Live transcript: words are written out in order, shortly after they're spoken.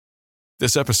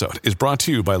This episode is brought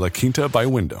to you by La Quinta by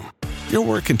Wyndham. Your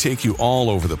work can take you all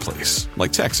over the place,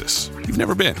 like Texas. You've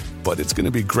never been, but it's going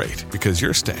to be great because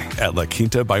you're staying at La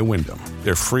Quinta by Wyndham.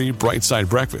 Their free Bright Side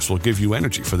breakfast will give you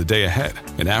energy for the day ahead.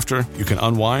 And after, you can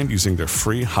unwind using their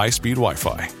free high-speed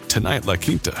Wi-Fi. Tonight, La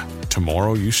Quinta.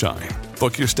 Tomorrow, you shine.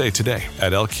 Book your stay today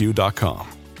at LQ.com.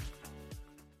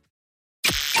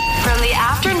 From the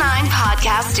After 9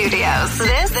 podcast studios,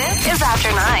 this is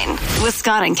After 9 with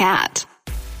Scott and Kat.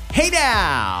 Hey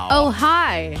now! Oh,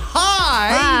 hi.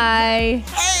 Hi!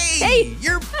 Hi. Hey!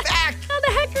 You're back! How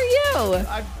the heck are you?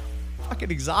 I'm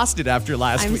fucking exhausted after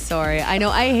last I'm week. sorry. I know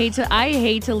I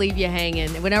hate to leave you hanging.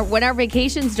 When our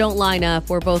vacations don't line up,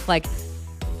 we're both like,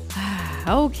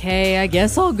 okay, I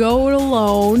guess I'll go it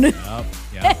alone.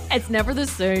 Yeah. It's never the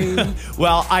same.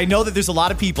 Well, I know that there's a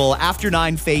lot of people, After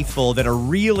 9 faithful, that are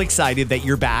real excited that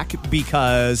you're back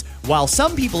because while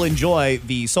some people enjoy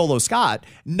the solo Scott,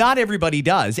 not everybody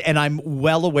does. And I'm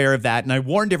well aware of that. And I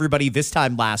warned everybody this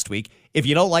time last week, if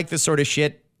you don't like this sort of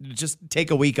shit, just take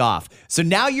a week off. So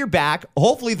now you're back.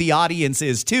 Hopefully the audience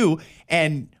is too.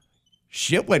 And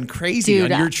shit went crazy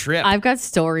Dude, on your trip. I've got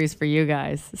stories for you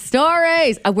guys.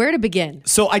 Stories! Where to begin?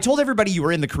 So I told everybody you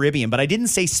were in the Caribbean, but I didn't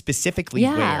say specifically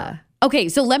where. Okay,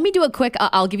 so let me do a quick,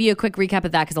 I'll give you a quick recap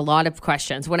of that because a lot of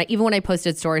questions. Even when I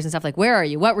posted stories and stuff like, where are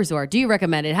you? What resort? Do you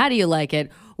recommend it? How do you like it?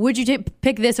 Would you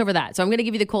pick this over that? So I'm going to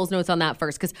give you the Coles notes on that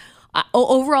first because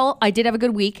overall, I did have a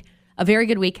good week, a very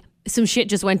good week. Some shit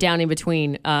just went down in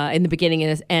between, in the beginning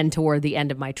and toward the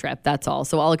end of my trip. That's all.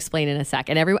 So I'll explain in a sec.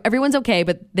 And everyone's okay,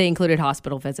 but they included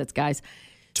hospital visits, guys.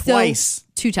 Twice. So,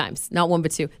 2 times. Not 1,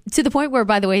 but 2. To the point where,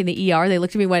 by the way, in the ER, they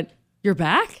looked at me and went, "You're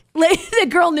back?" Like, the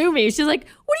girl knew me. She's like,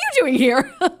 "What are you doing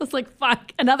here?" I was like,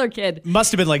 fuck, another kid.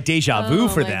 Must have been like deja vu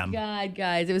for them. Oh, my God,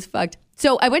 guys. It was fucked.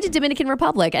 So I went to Dominican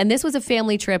Republic, and this was a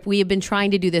family trip. We have been trying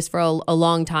to do this for a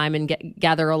long time and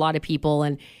gather a lot of people.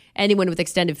 And anyone with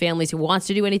extended families who wants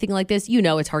to do anything like this,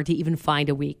 it's hard to even find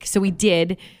a week. So we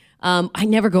did. I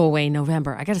never go away in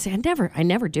November. I got to say, I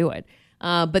never do it.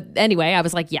 But anyway, I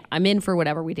was like, yeah, I'm in for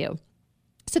whatever we do.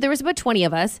 So there was about 20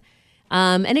 of us.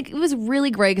 And it was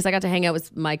really great because I got to hang out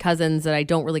with my cousins that I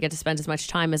don't really get to spend as much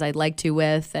time as I'd like to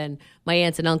with. And my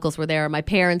aunts and uncles were there. My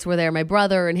parents were there. My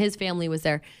brother and his family was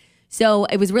there. So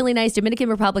it was really nice. Dominican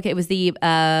Republic, it was the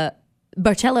Barceló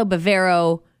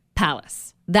Bavaro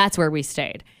Palace. That's where we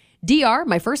stayed. DR,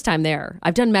 my first time there.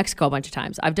 I've done Mexico a bunch of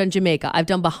times. I've done Jamaica. I've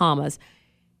done Bahamas.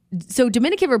 So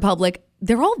Dominican Republic,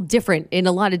 they're all different in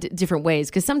a lot of different ways.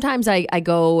 Because sometimes I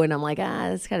go and I'm like,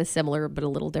 it's kind of similar, but a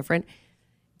little different.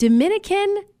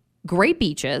 Dominican, great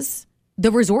beaches.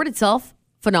 The resort itself,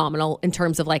 phenomenal in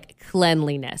terms of like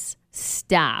cleanliness,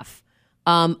 staff,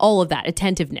 all of that,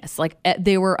 attentiveness. Like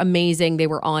they were amazing. They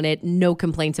were on it. No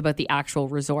complaints about the actual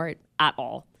resort at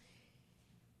all.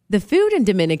 The food in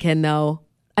Dominican, though,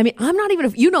 I mean, I'm not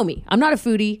even, you know me, I'm not a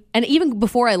foodie. And even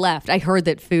before I left, I heard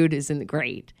that food isn't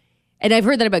great. And I've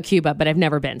heard that about Cuba, but I've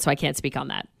never been, so I can't speak on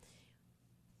that.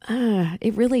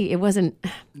 It wasn't.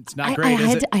 It's not great,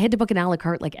 is it? I had to book an a la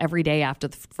carte like every day after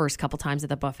the first couple times at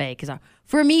the buffet because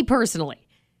for me personally.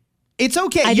 It's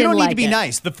okay. You don't need to be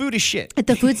nice. The food is shit.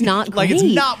 The food's not great. Like it's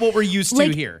not what we're used to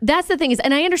here. That's the thing is,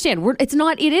 and I understand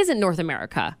it isn't North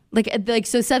America.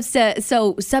 So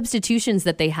substitutions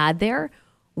that they had there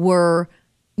were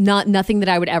nothing that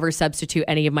I would ever substitute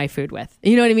any of my food with.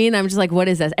 You know what I mean? I'm just like, what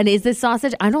is this? And is this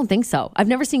sausage? I don't think so. I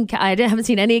haven't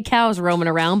seen any cows roaming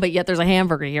around, but yet there's a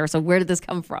hamburger here. So where did this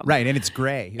come from? Right, and it's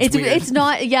gray. It's weird. It's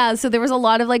not. Yeah. So there was a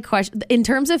lot of like questions in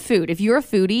terms of food. If you're a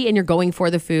foodie and you're going for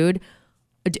the food,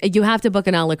 you have to book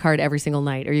an a la carte every single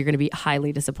night, or you're going to be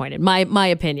highly disappointed. My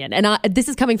opinion, and this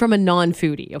is coming from a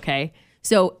non-foodie. Okay.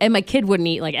 So, and my kid wouldn't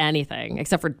eat like anything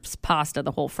except for pasta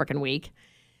the whole freaking week.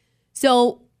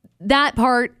 So. That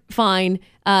part, fine.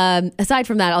 Aside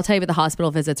from that, I'll tell you about the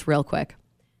hospital visits real quick.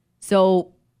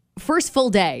 So first full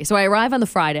day. So I arrive on the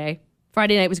Friday.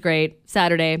 Friday night was great.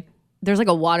 Saturday, there's like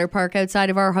a water park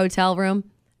outside of our hotel room,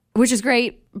 which is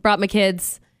great. Brought my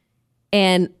kids.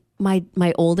 And my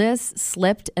oldest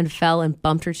slipped and fell and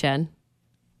bumped her chin.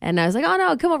 And I was like, oh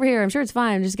no, come over here. I'm sure it's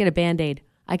fine. Just get a Band-Aid.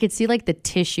 I could see like the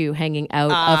tissue hanging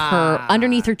out of her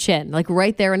underneath her chin, like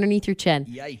right there underneath your chin.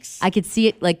 Yikes. I could see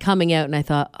it like coming out and I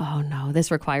thought, oh no,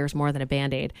 this requires more than a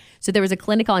Band-Aid. So there was a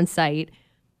clinic on site,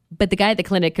 but the guy at the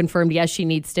clinic confirmed, yes, she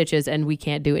needs stitches and we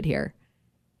can't do it here.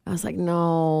 I was like,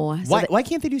 no. So why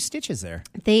can't they do stitches there?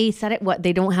 They said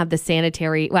they don't have the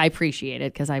sanitary. Well, I appreciate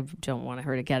it because I don't want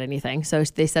her to get anything. So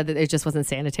they said that it just wasn't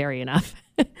sanitary enough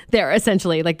there,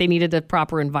 essentially. Like they needed a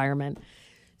proper environment.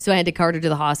 So I had to cart her to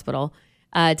the hospital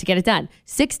to get it done.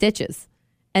 6 stitches.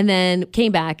 And then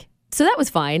came back. So that was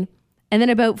fine. And then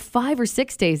about 5 or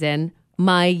 6 days in,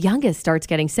 my youngest starts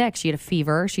getting sick. She had a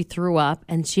fever, she threw up,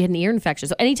 and she had an ear infection.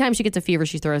 So anytime she gets a fever,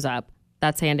 she throws up.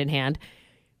 That's hand in hand.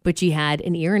 But she had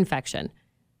an ear infection.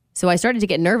 So I started to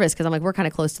get nervous because I'm like, we're kind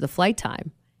of close to the flight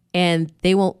time. And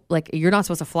they won't, like, you're not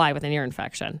supposed to fly with an ear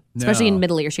infection, especially in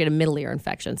middle ear. She had a middle ear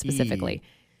infection specifically.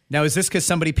 Now, is this because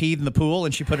somebody peed in the pool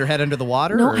and she put her head under the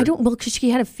water? No, or? I don't. Well, because she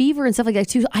had a fever and stuff like that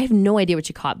too. I have no idea what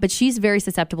she caught, but she's very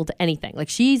susceptible to anything. Like,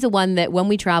 she's the one that when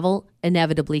we travel,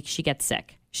 inevitably she gets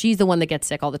sick. She's the one that gets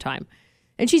sick all the time.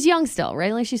 And she's young still,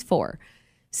 right? Like, she's 4.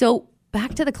 So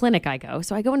back to the clinic I go.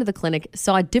 So I go into the clinic,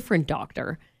 saw a different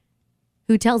doctor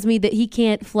who tells me that he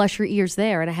can't flush her ears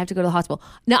there and I have to go to the hospital.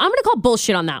 Now, I'm going to call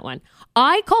bullshit on that one.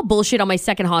 I call bullshit on my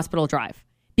second hospital drive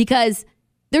because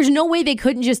there's no way they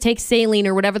couldn't just take saline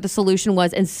or whatever the solution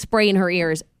was and spray in her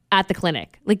ears at the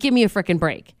clinic. Like, give me a freaking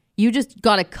break. You just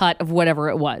got a cut of whatever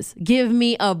it was. Give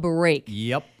me a break.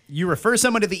 Yep. You refer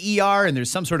someone to the ER and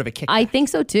there's some sort of a kickback. I think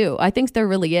so too. I think there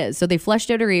really is. So they flushed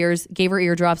out her ears, gave her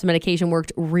eardrops, medication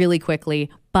worked really quickly,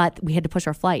 but we had to push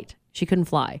our flight. She couldn't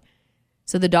fly.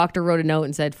 So the doctor wrote a note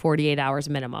and said 48 hours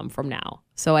minimum from now.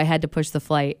 So I had to push the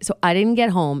flight. So I didn't get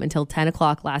home until 10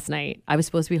 o'clock last night. I was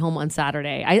supposed to be home on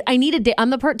Saturday. I need a day. I'm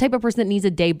the type of person that needs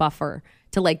a day buffer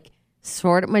to like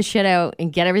sort my shit out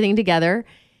and get everything together.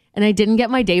 And I didn't get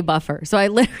my day buffer. So I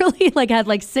literally like had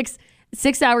like six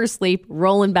hours sleep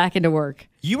rolling back into work.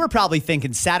 You were probably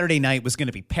thinking Saturday night was going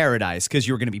to be paradise because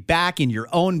you were going to be back in your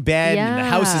own bed and the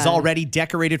house is already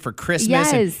decorated for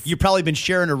Christmas. Yes. And you've probably been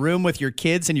sharing a room with your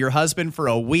kids and your husband for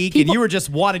a week and you were just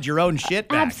wanted your own shit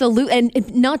back. Absolutely.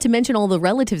 And not to mention all the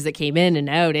relatives that came in and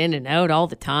out all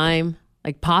the time,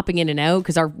 like popping in and out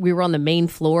because we were on the main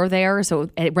floor there. So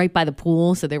right by the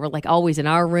pool. So they were like always in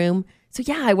our room. So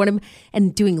yeah, I want them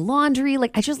and doing laundry.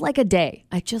 Like I just like a day.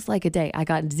 I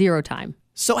got zero time.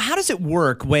 So how does it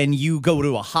work when you go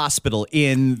to a hospital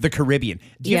in the Caribbean?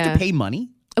 Do you have to pay money?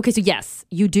 Okay, so yes,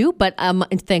 you do, but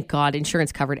and thank God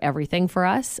insurance covered everything for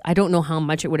us. I don't know how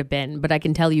much it would have been, but I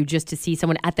can tell you just to see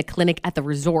someone at the clinic at the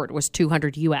resort was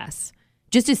 $200 US.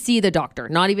 Just to see the doctor,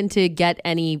 not even to get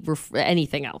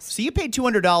anything else. So you paid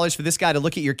 $200 for this guy to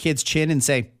look at your kid's chin and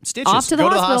say, stitches, off to the go hospital.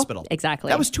 to the hospital. Exactly.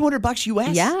 That was $200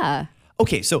 US? Yeah.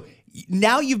 Okay, so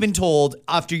now you've been told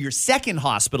after your second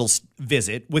hospital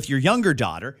visit with your younger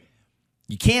daughter,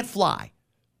 you can't fly.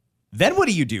 Then what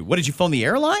do? What did you phone the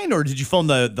airline or did you phone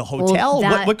the hotel?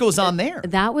 Well, what goes on there?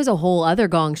 That was a whole other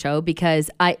gong show because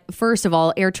first of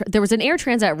all, there was an Air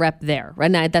Transat rep there,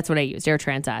 and that's what I used, Air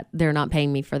Transat. They're not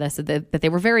paying me for this, but they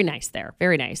were very nice there,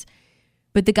 very nice.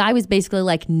 But the guy was basically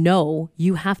like, no,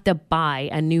 you have to buy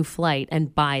a new flight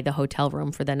and buy the hotel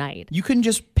room for the night. You couldn't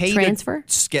just pay transfer? to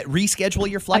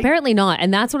reschedule your flight? Apparently not.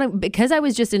 And that's what because I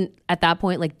was just at that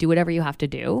point, like, do whatever you have to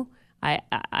do.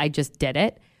 I just did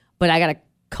it. But I got a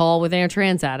call with Air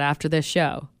Transat after this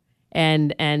show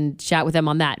and chat with them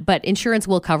on that. But insurance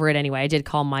will cover it anyway. I did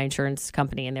call my insurance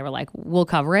company and they were like, we'll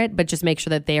cover it, but just make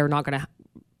sure that they are not going to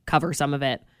cover some of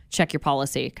it. Check your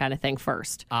policy kind of thing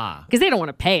first. Because they don't want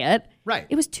to pay it. Right.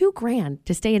 It was $2,000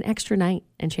 to stay an extra night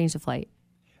and change the flight.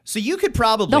 So you could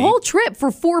probably... The whole trip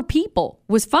for 4 people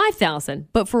was $5,000,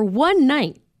 but for one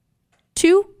night,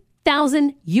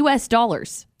 $2,000 US.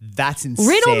 That's insane.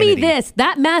 Riddle me this.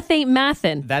 That math ain't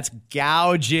mathin'. That's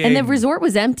gouging. And the resort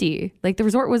was empty. Like the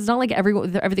resort was not like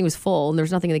everything was full and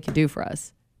there's nothing they could do for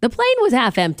us. The plane was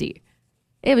half empty.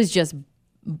 It was just...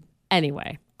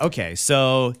 Anyway. Okay,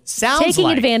 so sounds taking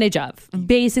like... advantage of.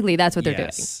 Basically, that's what they're doing.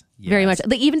 Very much.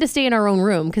 Like, even to stay in our own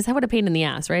room, because that would have pain in the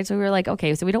ass, right? So we were like,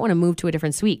 okay, so we don't want to move to a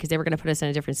different suite because they were going to put us in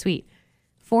a different suite.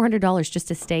 $400 just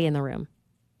to stay in the room.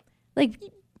 Like,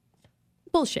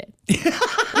 bullshit.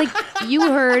 Like, you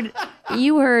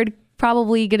heard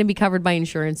probably going to be covered by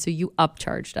insurance, so you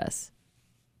upcharged us.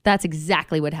 That's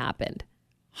exactly what happened.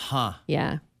 Huh.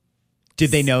 Yeah. Did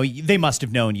they know? They must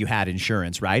have known you had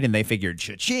insurance, right? And they figured,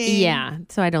 cha-ching. Yeah.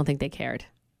 So I don't think they cared.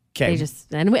 Okay.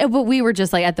 But we were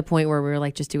just like at the point where we were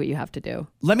like, just do what you have to do.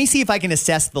 Let me see if I can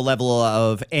assess the level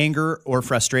of anger or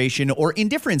frustration or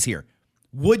indifference here.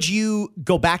 Would you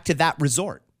go back to that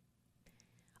resort?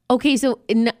 Okay, so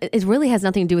it really has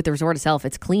nothing to do with the resort itself.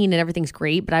 It's clean and everything's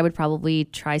great, but I would probably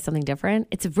try something different.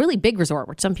 It's a really big resort,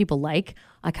 which some people like.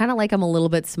 I kind of like them a little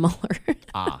bit smaller.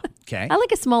 Okay. I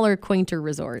like a smaller, quainter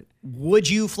resort. Would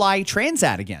you fly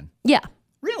Transat again? Yeah.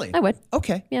 Really? I would.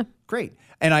 Okay. Yeah. Great.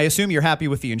 And I assume you're happy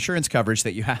with the insurance coverage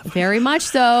that you have. Very much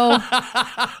so.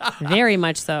 Very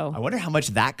much so. I wonder how much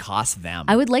that costs them.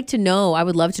 I would like to know. I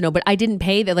would love to know, but I didn't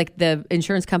pay that. Like the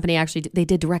insurance company actually, they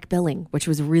did direct billing, which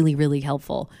was really, really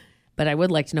helpful. But I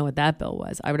would like to know what that bill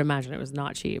was. I would imagine it was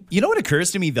not cheap. You know what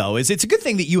occurs to me, though, is it's a good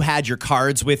thing that you had your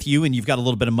cards with you and you've got a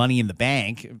little bit of money in the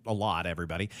bank. A lot,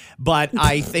 everybody. But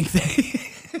I think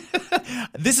that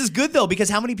this is good, though, because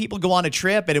how many people go on a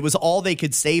trip and it was all they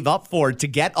could save up for to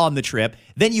get on the trip.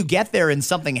 Then you get there and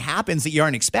something happens that you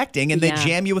aren't expecting and they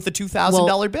jam you with a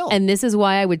 $2,000 bill. And this is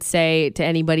why I would say to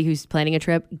anybody who's planning a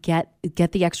trip, get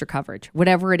the extra coverage.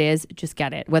 Whatever it is, just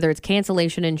get it. Whether it's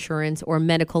cancellation insurance or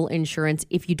medical insurance,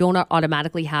 if you don't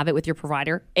automatically have it with your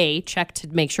provider, check to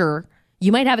make sure.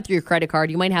 You might have it through your credit card.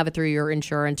 You might have it through your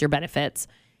insurance, your benefits.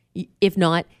 If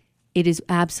not, it is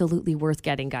absolutely worth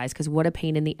getting, guys, because what a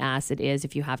pain in the ass it is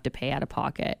if you have to pay out of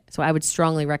pocket. So I would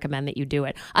strongly recommend that you do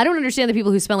it. I don't understand the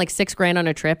people who spend like $6,000 on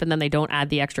a trip and then they don't add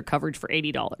the extra coverage for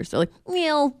 $80. They're like,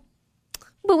 well,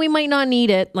 but we might not need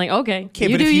it. Like, okay,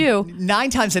 you do you. 9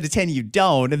 times out of 10, you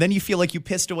don't. And then you feel like you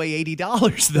pissed away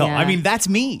 $80, though. Yeah. I mean, that's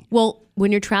me. Well,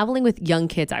 when you're traveling with young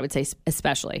kids, I would say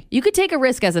especially, you could take a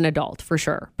risk as an adult for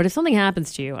sure. But if something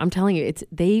happens to you, I'm telling you,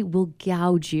 they will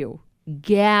gouge you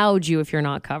if you're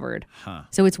not covered.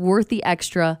 So it's worth the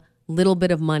extra little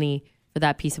bit of money for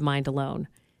that peace of mind alone.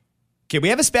 Okay, we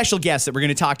have a special guest that we're going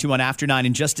to talk to on After 9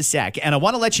 in just a sec. And I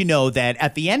want to let you know that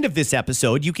at the end of this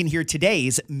episode, you can hear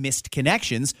today's Missed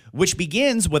Connections, which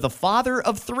begins with a father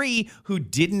of 3 who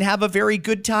didn't have a very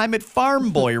good time at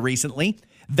Farm Boy recently.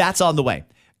 That's on the way.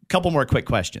 Couple more quick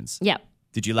questions. Yeah.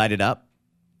 Did you light it up?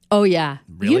 Oh, yeah.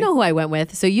 Really? You know who I went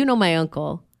with. So you know my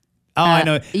uncle. Oh, I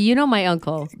know. You know my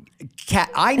uncle.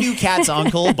 I knew Kat's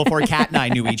uncle before Kat and I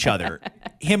knew each other.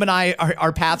 Him and I,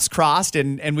 our paths crossed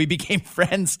and we became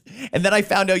friends. And then I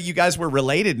found out you guys were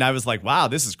related. And I was like, wow,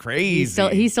 this is crazy.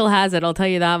 He still has it. I'll tell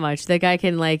you that much. The guy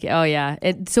can oh yeah.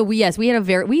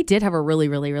 We did have a really,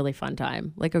 really, really fun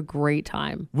time. Like a great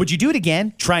time. Would you do it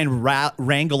again? Try and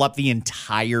wrangle up the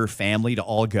entire family to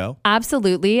all go?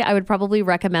 Absolutely. I would probably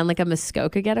recommend like a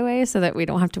Muskoka getaway so that we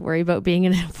don't have to worry about being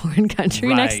in a foreign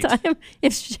country next time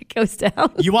if shit goes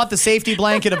down. You want the safety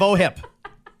blanket of OHIP.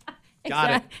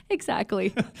 Got it.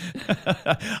 Exactly.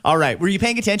 All right. Were you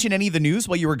paying attention to any of the news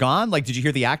while you were gone? Like, did you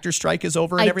hear the actor strike is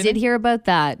over and everything? I did hear about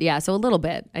that. Yeah. So a little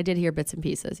bit. I did hear bits and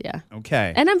pieces. Yeah.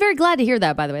 Okay. And I'm very glad to hear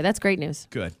that, by the way. That's great news.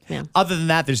 Good. Yeah. Other than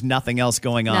that, there's nothing else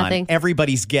going on. Nothing.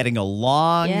 Everybody's getting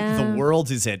along. Yeah. The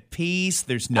world is at peace.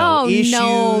 There's no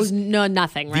issues. No,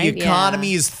 nothing, right? The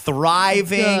economy is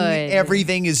thriving. Good.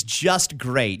 Everything is just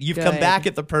great. You've come back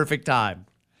at the perfect time.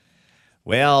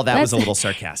 Well, that was a little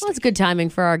sarcastic. Well, it's good timing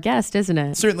for our guest, isn't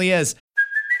it? It certainly is.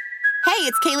 Hey,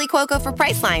 it's Kaylee Cuoco for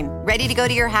Priceline. Ready to go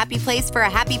to your happy place for a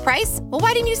happy price? Well,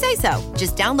 why didn't you say so?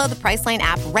 Just download the Priceline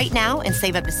app right now and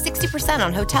save up to 60%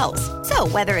 on hotels. So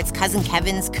whether it's Cousin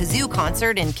Kevin's Kazoo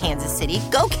Concert in Kansas City,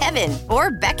 go Kevin, or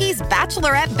Becky's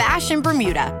Bachelorette Bash in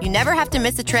Bermuda, you never have to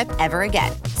miss a trip ever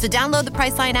again. So download the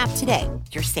Priceline app today.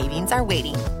 Your savings are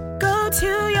waiting. Go to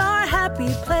your happy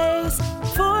place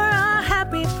for a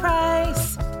happy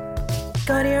price.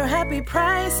 Go to your happy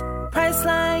price,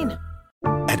 Priceline.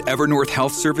 At Evernorth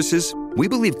Health Services, we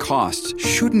believe costs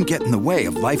shouldn't get in the way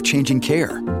of life-changing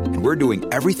care, and we're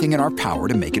doing everything in our power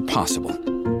to make it possible.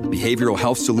 Behavioral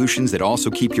health solutions that also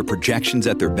keep your projections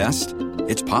at their best?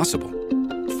 It's possible.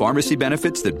 Pharmacy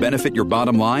benefits that benefit your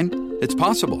bottom line? It's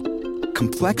possible.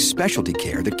 Complex specialty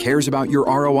care that cares about your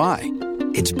ROI?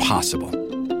 It's possible.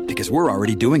 Because we're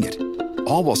already doing it.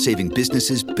 All while saving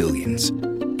businesses billions.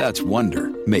 That's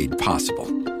Wonder made possible.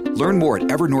 Learn more at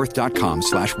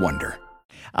evernorth.com/wonder.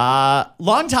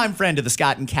 Longtime friend of the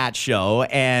Scott and Kat show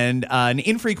and an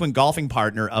infrequent golfing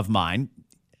partner of mine.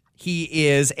 He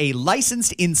is a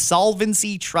licensed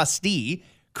insolvency trustee.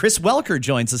 Chris Welker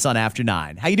joins us on After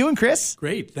 9. How you doing, Chris?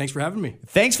 Great. Thanks for having me.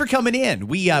 Thanks for coming in.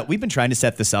 We've been trying to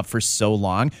set this up for so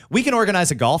long. We can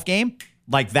organize a golf game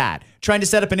like that. Trying to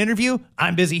set up an interview,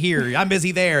 I'm busy here, I'm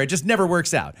busy there. It just never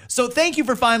works out. So thank you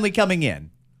for finally coming in.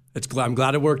 I'm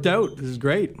glad it worked out. This is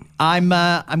great. I'm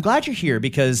glad you're here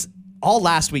because all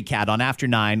last week, Kat, on After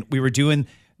 9, we were doing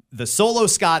the solo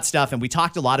Scott stuff and we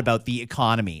talked a lot about the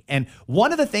economy. And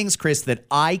one of the things, Chris, that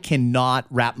I cannot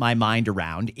wrap my mind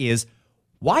around is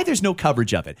why there's no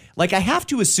coverage of it. Like, I have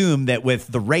to assume that with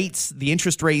the rates, the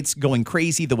interest rates going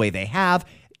crazy the way they have,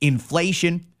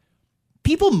 inflation,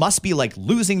 people must be like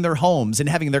losing their homes and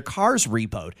having their cars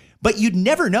repoed. But you'd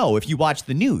never know if you watch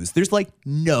the news. There's like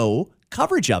no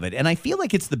coverage of it. And I feel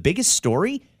like it's the biggest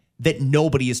story that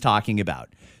nobody is talking about.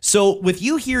 So with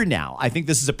you here now, I think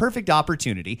this is a perfect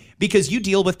opportunity because you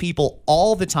deal with people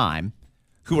all the time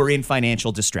who are in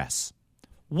financial distress.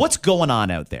 What's going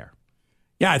on out there?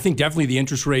 Yeah, I think definitely the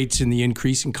interest rates and the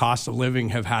increase in cost of living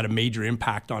have had a major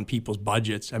impact on people's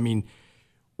budgets. I mean,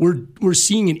 we're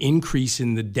seeing an increase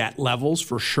in the debt levels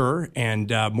for sure,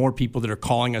 and more people that are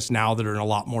calling us now that are in a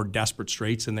lot more desperate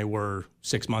straits than they were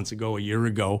 6 months ago, a year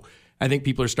ago. I think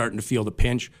people are starting to feel the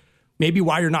pinch. Maybe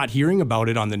why you're not hearing about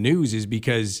it on the news is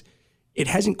because it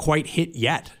hasn't quite hit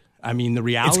yet. I mean, the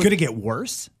reality... It's going to get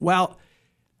worse? Well,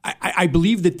 I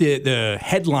believe that the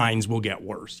headlines will get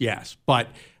worse, yes. But,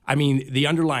 I mean, the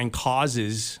underlying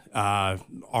causes are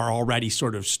already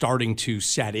sort of starting to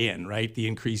set in, right? The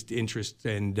increased interest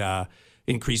and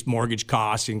increased mortgage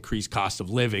costs, increased cost of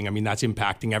living. I mean, that's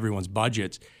impacting everyone's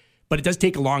budgets. But it does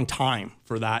take a long time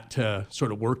for that to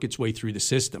sort of work its way through the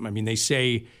system. I mean, they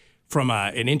say from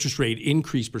an interest rate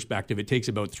increase perspective, it takes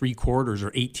about 3 quarters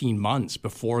or 18 months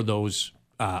before those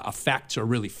effects are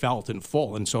really felt in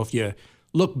full. And so if you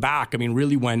look back, I mean,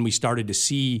 really when we started to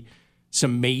see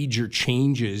some major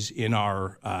changes in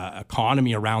our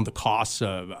economy around the costs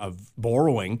of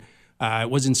borrowing, it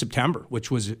was in September,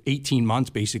 which was 18 months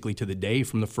basically to the day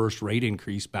from the first rate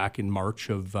increase back in March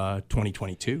of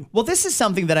 2022. Well, this is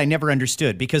something that I never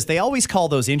understood because they always call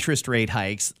those interest rate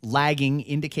hikes lagging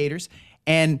indicators.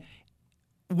 And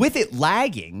with it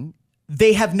lagging,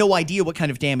 they have no idea what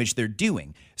kind of damage they're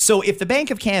doing. So if the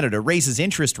Bank of Canada raises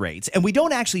interest rates and we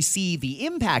don't actually see the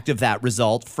impact of that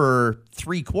result for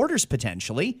 3 quarters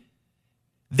potentially,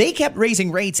 they kept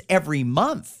raising rates every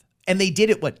month and they did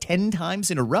it, 10 times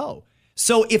in a row.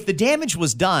 So if the damage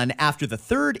was done after the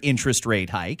 3rd interest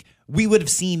rate hike, we would have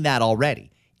seen that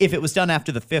already. If it was done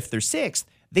after the 5th or 6th,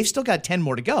 they've still got 10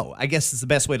 more to go. I guess is the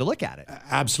best way to look at it.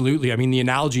 Absolutely. I mean, the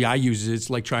analogy I use is it's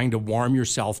like trying to warm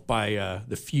yourself by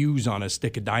the fuse on a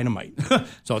stick of dynamite.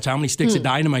 So it's how many sticks of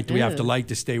dynamite do we have to light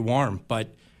to stay warm?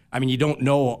 But, I mean, you don't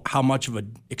know how much of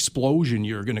an explosion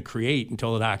you're going to create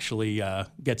until it actually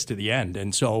gets to the end.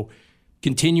 And so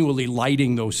continually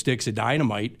lighting those sticks of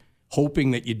dynamite,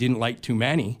 hoping that you didn't light too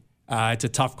many, it's a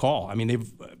tough call. I mean,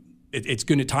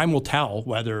 time will tell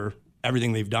whether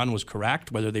everything they've done was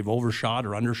correct, whether they've overshot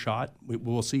or undershot.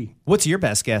 We'll see. What's your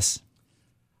best guess?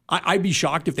 I'd be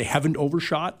shocked if they haven't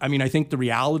overshot. I mean, I think the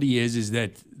reality is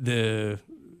that the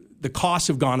costs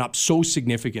have gone up so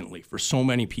significantly for so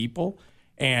many people,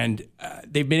 and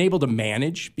they've been able to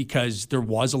manage because there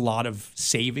was a lot of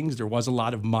savings, there was a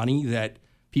lot of money that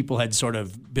people had sort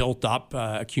of built up,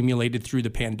 accumulated through the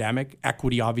pandemic.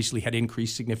 Equity obviously had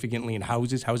increased significantly in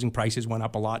houses. Housing prices went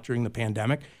up a lot during the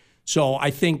pandemic. So I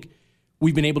think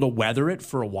we've been able to weather it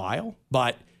for a while,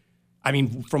 but I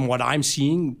mean, from what I'm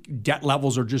seeing, debt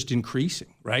levels are just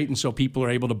increasing, right? And so people are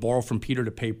able to borrow from Peter to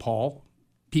pay Paul.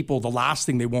 People, the last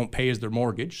thing they won't pay is their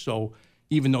mortgage. So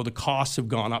even though the costs have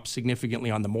gone up significantly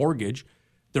on the mortgage,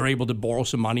 they're able to borrow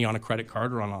some money on a credit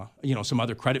card or on some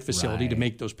other credit facility to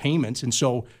make those payments. And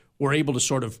so we're able to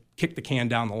sort of kick the can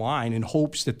down the line in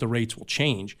hopes that the rates will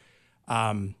change.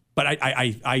 But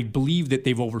I believe that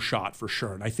they've overshot for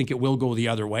sure. And I think it will go the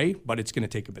other way, but it's going to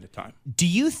take a bit of time. Do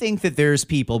you think that there's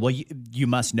people, well, you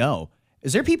must know,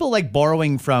 is there people like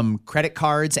borrowing from credit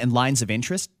cards and lines of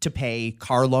interest to pay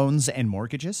car loans and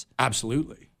mortgages?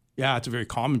 Absolutely. Yeah, it's a very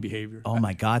common behavior. Oh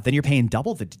my God. Then you're paying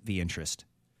double the interest.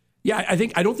 Yeah,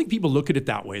 I don't think people look at it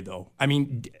that way, though. I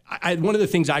mean, one of the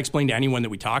things I explain to anyone that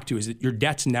we talk to is that your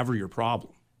debt's never your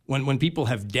problem. When people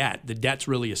have debt, the debt's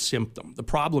really a symptom. The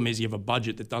problem is you have a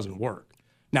budget that doesn't work.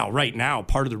 Now, right now,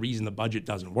 part of the reason the budget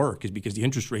doesn't work is because the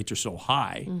interest rates are so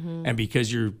high and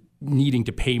because you're needing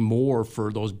to pay more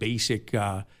for those basic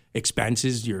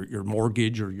expenses, your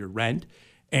mortgage or your rent.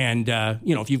 And,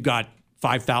 if you've got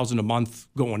 $5,000 a month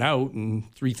going out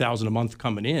and $3,000 a month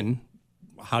coming in,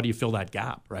 how do you fill that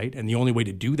gap, right? And the only way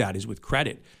to do that is with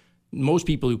credit. Most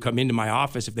people who come into my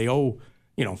office, if they owe,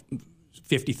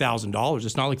 $50,000,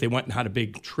 it's not like they went and had a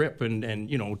big trip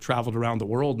and traveled around the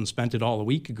world and spent it all a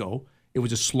week ago. It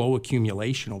was a slow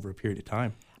accumulation over a period of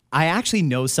time. I actually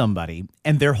know somebody,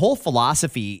 and their whole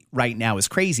philosophy right now is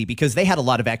crazy because they had a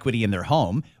lot of equity in their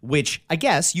home, which I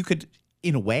guess you could,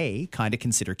 in a way, kind of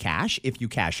consider cash if you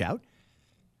cash out.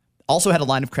 Also had a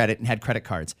line of credit and had credit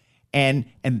cards. And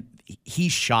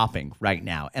he's shopping right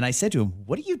now. And I said to him,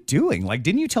 what are you doing? Like,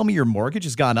 didn't you tell me your mortgage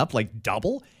has gone up like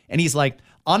double? And he's like,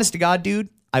 honest to God, dude,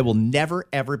 I will never,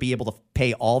 ever be able to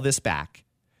pay all this back.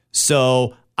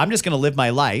 So I'm just going to live my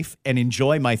life and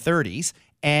enjoy my 30s.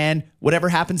 And whatever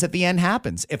happens at the end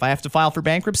happens. If I have to file for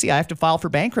bankruptcy, I have to file for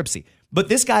bankruptcy. But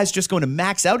this guy's just going to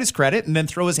max out his credit and then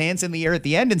throw his hands in the air at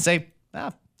the end and say,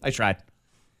 I tried.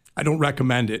 I don't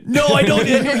recommend it. No, I don't.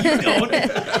 You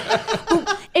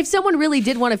don't. If someone really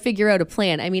did want to figure out a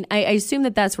plan, I mean, I assume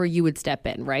that that's where you would step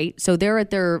in, right? So they're at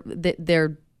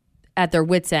their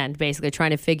wits' end, basically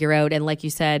trying to figure out, and like you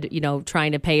said,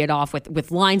 trying to pay it off with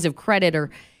lines of credit,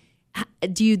 or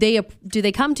Do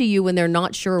they come to you when they're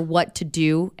not sure what to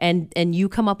do, and you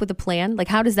come up with a plan? Like,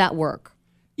 how does that work?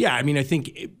 Yeah, I mean, I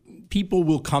think people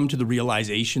will come to the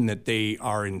realization that they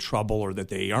are in trouble or that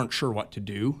they aren't sure what to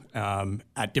do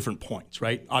at different points,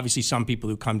 right? Obviously, some people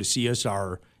who come to see us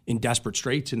are in desperate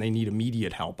straits and they need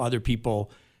immediate help. Other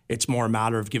people, it's more a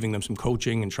matter of giving them some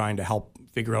coaching and trying to help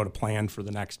figure out a plan for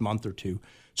the next month or two.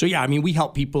 So yeah, I mean, we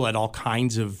help people at all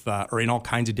kinds of, or in all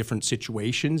kinds of different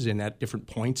situations and at different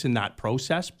points in that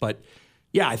process. But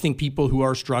yeah, I think people who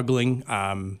are struggling,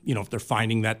 if they're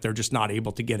finding that they're just not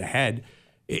able to get ahead,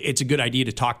 it's a good idea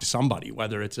to talk to somebody,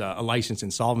 whether it's a licensed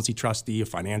insolvency trustee, a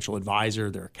financial advisor,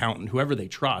 their accountant, whoever they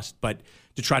trust, but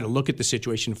to try to look at the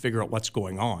situation and figure out what's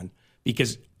going on.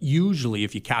 Because usually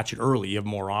if you catch it early, you have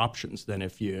more options than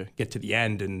if you get to the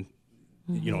end and,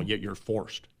 you're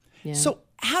forced. Yeah. So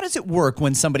how does it work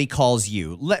when somebody calls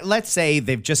you? Let's say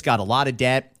they've just got a lot of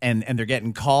debt and they're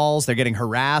getting calls, they're getting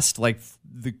harassed, like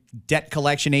the debt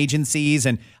collection agencies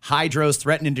and Hydro's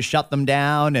threatening to shut them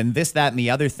down and this, that, and the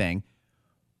other thing.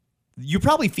 You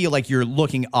probably feel like you're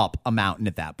looking up a mountain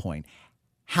at that point.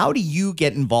 How do you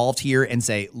get involved here and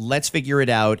say, let's figure it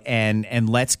out and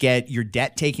let's get your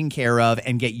debt taken care of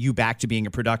and get you back to being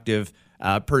a productive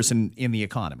person in the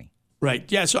economy? Right.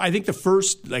 Yeah. So I think the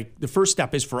first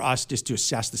step is for us just to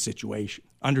assess the situation,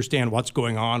 understand what's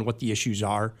going on, what the issues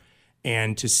are,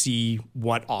 and to see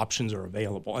what options are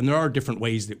available. And there are different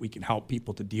ways that we can help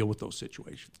people to deal with those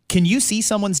situations. Can you see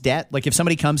someone's debt? Like if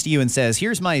somebody comes to you and says,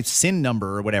 here's my SIN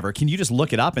number or whatever, can you just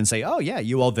look it up and say, oh yeah,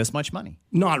 you owe this much money?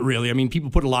 Not really. I mean, people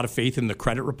put a lot of faith in the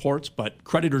credit reports, but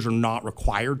creditors are not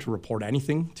required to report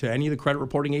anything to any of the credit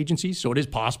reporting agencies. So it is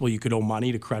possible you could owe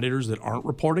money to creditors that aren't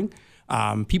reporting.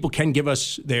 People can give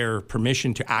us their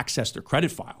permission to access their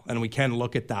credit file, and we can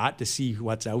look at that to see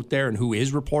what's out there and who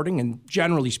is reporting. And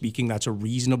generally speaking, that's a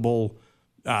reasonable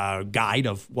guide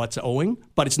of what's owing,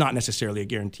 but it's not necessarily a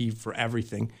guarantee for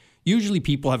everything. Usually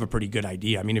people have a pretty good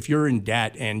idea. I mean, if you're in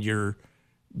debt and you're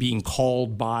being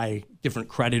called by different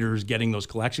creditors getting those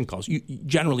collection calls,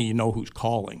 generally you know who's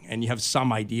calling and you have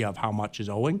some idea of how much is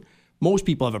owing. Most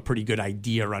people have a pretty good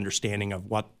idea or understanding of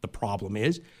what the problem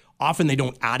is. Often they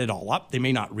don't add it all up. They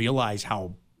may not realize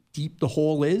how deep the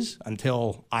hole is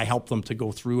until I help them to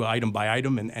go through item by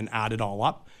item and add it all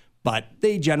up. But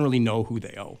they generally know who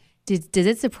they owe. Does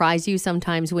it surprise you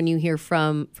sometimes when you hear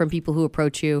from people who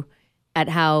approach you at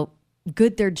how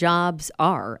good their jobs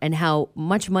are and how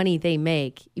much money they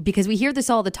make? Because we hear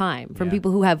this all the time from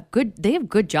people who have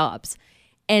good jobs.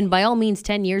 And by all means,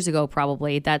 10 years ago,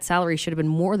 probably that salary should have been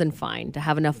more than fine to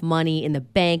have enough money in the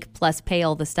bank plus pay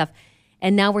all the stuff.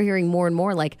 And now we're hearing more and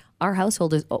more like our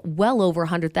household is well over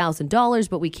 $100,000,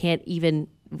 but we can't even,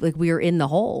 like, we are in the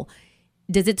hole.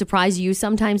 Does it surprise you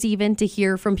sometimes even to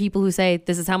hear from people who say,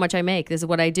 this is how much I make, this is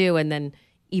what I do, and then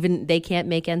even they can't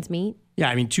make ends meet? Yeah,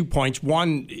 I mean, 2 points.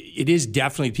 One, it is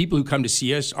definitely people who come to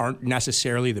see us aren't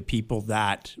necessarily the people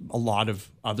that a lot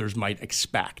of others might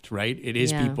expect, right? It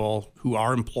is people who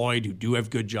are employed, who do have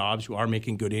good jobs, who are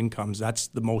making good incomes. That's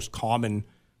the most common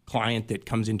client that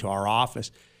comes into our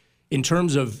office. In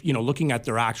terms of, looking at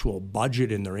their actual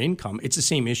budget and their income, it's the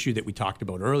same issue that we talked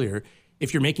about earlier.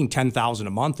 If you're making $10,000 a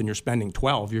month and you're spending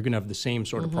 $12,000, you're going to have the same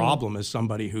sort of problem as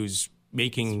somebody who's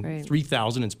making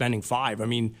 $3,000 and spending $5,000. I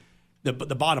mean, the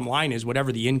bottom line is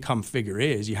whatever the income figure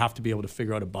is, you have to be able to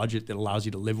figure out a budget that allows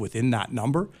you to live within that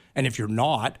number. And if you're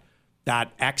not,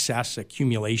 that excess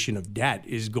accumulation of debt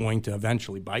is going to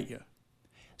eventually bite you.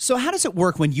 So how does it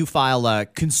work when you file a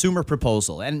consumer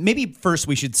proposal? And maybe first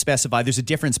we should specify there's a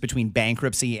difference between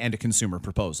bankruptcy and a consumer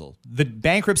proposal. The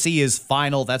bankruptcy is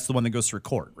final. That's the one that goes through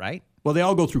court, right? Well, they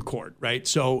all go through court, right?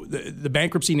 So the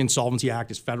Bankruptcy and Insolvency Act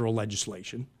is federal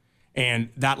legislation. And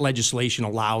that legislation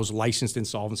allows licensed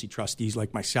insolvency trustees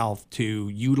like myself to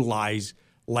utilize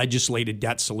legislated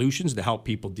debt solutions to help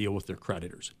people deal with their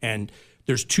creditors. And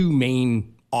there's two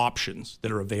main options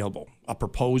that are available. A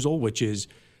proposal, which is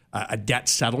a debt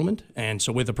settlement. And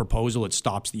so with a proposal, it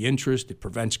stops the interest, it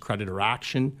prevents creditor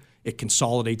action, it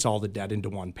consolidates all the debt into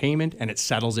one payment, and it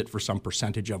settles it for some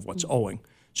percentage of what's owing.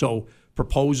 So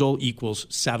proposal equals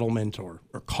settlement or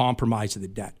compromise of the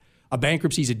debt. A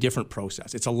bankruptcy is a different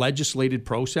process. It's a legislated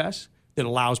process that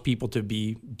allows people to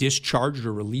be discharged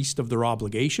or released of their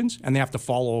obligations, and they have to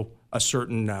follow a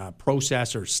certain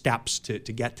process or steps to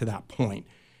get to that point.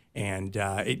 And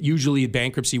it usually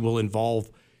bankruptcy will involve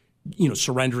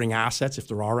surrendering assets, if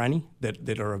there are any,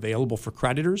 that are available for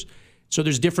creditors. So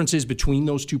there's differences between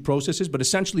those two processes, but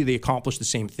essentially they accomplish the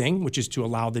same thing, which is to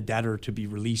allow the debtor to be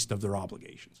released of their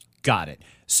obligations. Got it.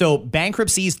 So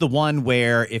bankruptcy is the one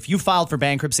where if you filed for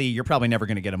bankruptcy, you're probably never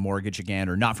going to get a mortgage again,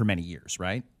 or not for many years,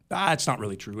 right? That's not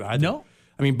really true either. No?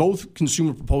 I mean, both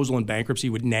consumer proposal and bankruptcy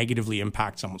would negatively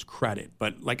impact someone's credit.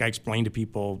 But like I explained to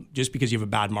people, just because you have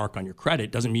a bad mark on your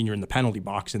credit doesn't mean you're in the penalty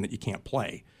box and that you can't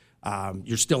play.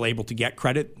 You're still able to get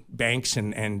credit. Banks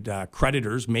and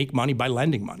creditors make money by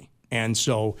lending money. And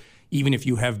so even if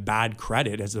you have bad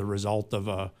credit as a result of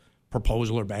a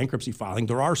proposal or bankruptcy filing,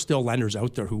 there are still lenders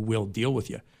out there who will deal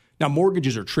with you. Now,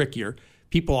 mortgages are trickier.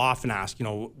 People often ask,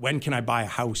 when can I buy a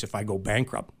house if I go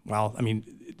bankrupt? Well, I mean,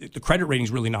 the credit rating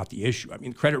is really not the issue. I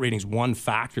mean, credit rating is one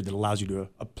factor that allows you to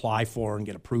apply for and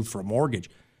get approved for a mortgage.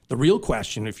 The real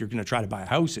question, if you're going to try to buy a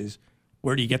house, is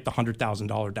where do you get the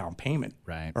 $100,000 down payment?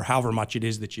 Right. Or however much it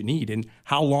is that you need? And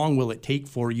how long will it take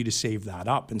for you to save that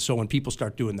up? And so when people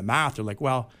start doing the math, they're like,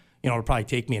 well, it'll probably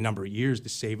take me a number of years to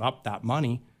save up that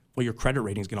money. Well, your credit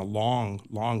rating is going to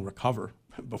long recover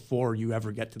before you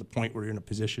ever get to the point where you're in a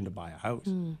position to buy a house.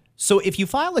 So if you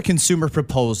file a consumer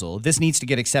proposal, this needs to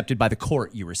get accepted by the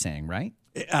court, you were saying, right?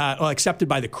 Accepted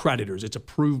by the creditors. It's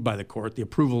approved by the court. The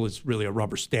approval is really a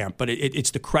rubber stamp, but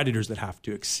it's the creditors that have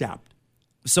to accept.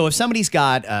 So if somebody's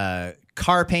got a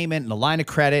car payment and a line of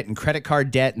credit and credit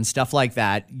card debt and stuff like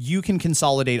that, you can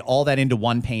consolidate all that into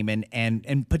one payment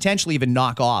and potentially even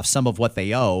knock off some of what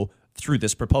they owe through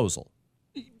this proposal.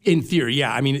 In theory,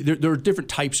 yeah. I mean, there are different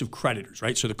types of creditors,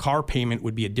 right? So the car payment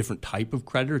would be a different type of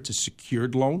creditor. It's a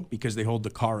secured loan because they hold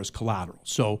the car as collateral.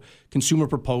 So consumer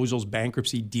proposals,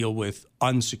 bankruptcy deal with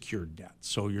unsecured debt.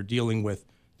 So you're dealing with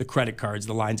the credit cards,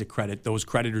 the lines of credit, those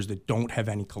creditors that don't have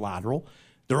any collateral.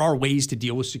 There are ways to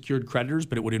deal with secured creditors,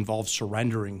 but it would involve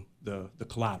surrendering the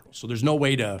collateral. So there's no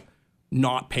way to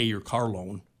not pay your car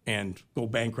loan and go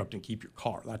bankrupt and keep your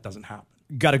car. That doesn't happen.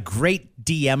 Got a great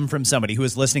DM from somebody who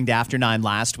was listening to After 9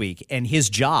 last week, and his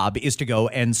job is to go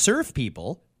and serve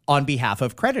people on behalf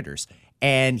of creditors.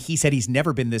 And he said he's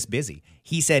never been this busy.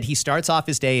 He said he starts off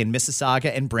his day in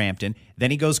Mississauga and Brampton, then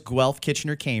he goes Guelph,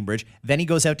 Kitchener, Cambridge, then he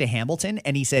goes out to Hamilton,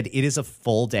 and he said it is a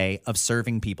full day of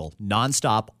serving people,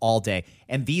 nonstop, all day.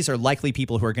 And these are likely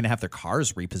people who are going to have their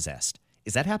cars repossessed.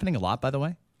 Is that happening a lot, by the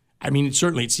way? I mean,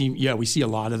 we see a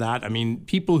lot of that. I mean,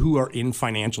 people who are in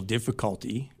financial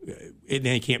difficulty, and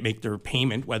they can't make their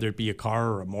payment, whether it be a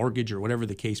car or a mortgage or whatever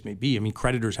the case may be. I mean,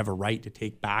 creditors have a right to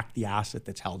take back the asset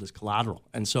that's held as collateral.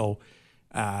 And so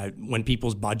when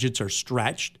people's budgets are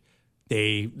stretched,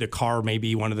 the car may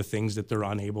be one of the things that they're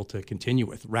unable to continue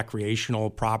with. Recreational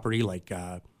property like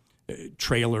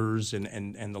trailers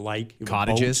and the like.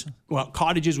 Cottages? Well,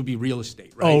 cottages would be real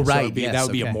estate, right? Oh, right. So that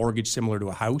would be a mortgage similar to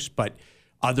a house, but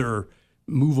other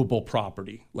movable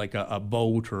property like a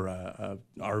boat or a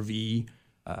RV,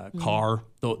 car,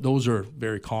 those are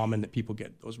very common that people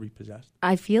get those repossessed.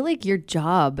 I feel like your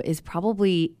job is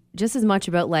probably just as much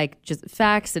about like just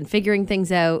facts and figuring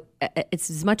things out. It's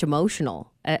as much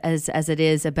emotional as it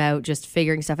is about just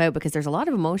figuring stuff out, because there's a lot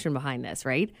of emotion behind this,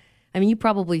 right? I mean, you've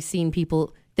probably seen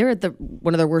people, they're at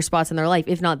one of their worst spots in their life,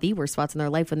 if not the worst spots in their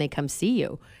life when they come see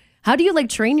you. How do you like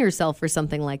train yourself for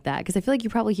something like that? Because I feel like you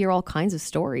probably hear all kinds of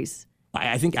stories.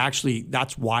 I think actually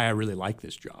that's why I really like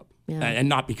this job. Yeah. And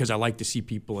not because I like to see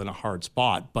people in a hard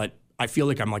spot, but I feel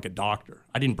like I'm like a doctor.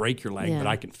 I didn't break your leg, but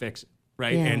I can fix it,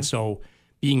 right? Yeah. And so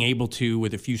being able to,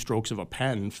 with a few strokes of a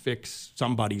pen, fix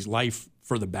somebody's life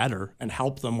for the better and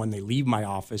help them when they leave my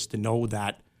office to know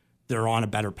that they're on a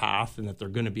better path and that they're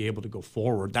going to be able to go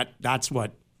forward, that's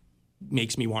what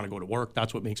makes me want to go to work.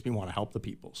 That's what makes me want to help the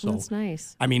people. So that's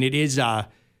nice. I mean, it is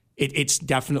it's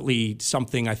definitely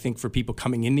something I think for people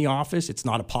coming in the office, it's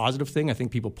not a positive thing. I think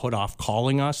people put off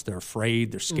calling us. They're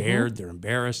afraid, they're scared, they're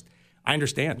embarrassed. I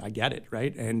understand. I get it,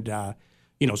 right? And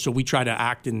so we try to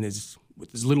act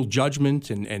with as little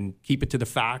judgment and keep it to the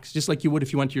facts, just like you would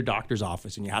if you went to your doctor's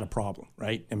office and you had a problem,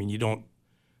 right? I mean,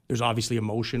 there's obviously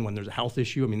emotion when there's a health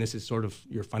issue. I mean, this is sort of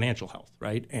your financial health,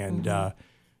 right? And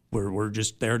we're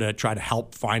just there to try to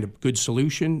help find a good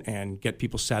solution and get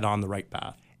people set on the right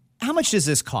path. How much does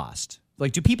this cost?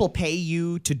 Like, do people pay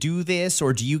you to do this,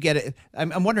 or do you get it?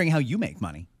 I'm wondering how you make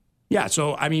money. Yeah,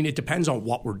 so I mean, it depends on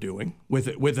what we're doing. With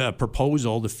a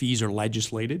proposal, the fees are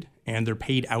legislated and they're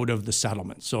paid out of the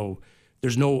settlement. So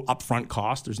there's no upfront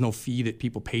cost. There's no fee that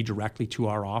people pay directly to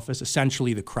our office.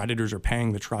 Essentially, the creditors are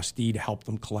paying the trustee to help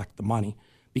them collect the money.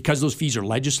 Because those fees are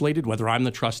legislated, whether I'm the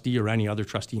trustee or any other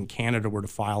trustee in Canada were to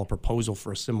file a proposal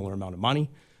for a similar amount of money,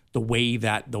 the way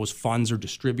that those funds are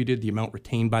distributed, the amount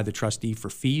retained by the trustee for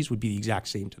fees would be the exact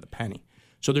same to the penny.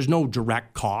 So there's no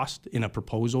direct cost in a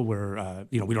proposal where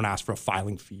we don't ask for a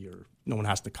filing fee or no one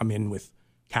has to come in with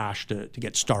cash to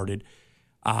get started.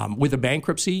 With a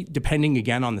bankruptcy, depending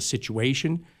again on the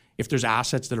situation, if there's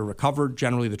assets that are recovered,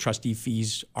 generally the trustee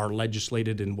fees are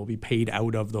legislated and will be paid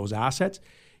out of those assets.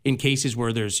 in cases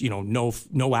where there's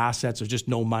no assets or just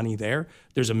no money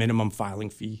there's a minimum filing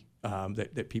fee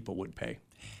that people would pay.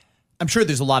 I'm sure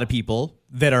there's a lot of people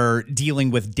that are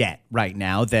dealing with debt right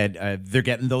now that they're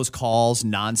getting those calls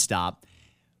nonstop.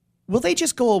 Will they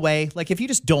just go away? Like if you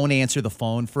just don't answer the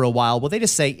phone for a while, will they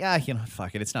just say, yeah,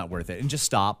 fuck it, it's not worth it, and just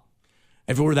stop?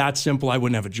 If it were that simple, I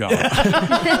wouldn't have a job.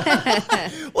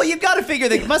 Well, you've got to figure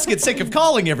they must get sick of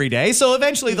calling every day, so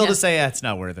eventually they'll just say, it's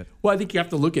not worth it. Well, I think you have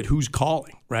to look at who's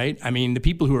calling, right? I mean, the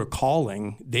people who are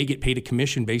calling, they get paid a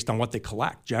commission based on what they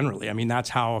collect, generally. I mean, that's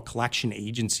how a collection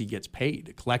agency gets paid.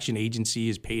 A collection agency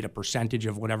is paid a percentage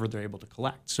of whatever they're able to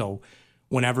collect. So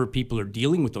whenever people are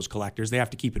dealing with those collectors, they have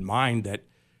to keep in mind that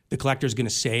the collector is going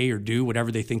to say or do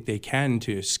whatever they think they can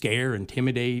to scare,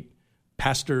 intimidate,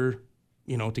 pester,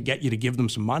 to get you to give them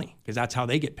some money, because that's how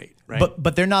they get paid, right?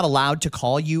 But they're not allowed to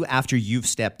call you after you've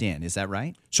stepped in. Is that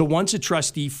right? So once a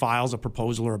trustee files a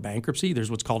proposal or a bankruptcy, there's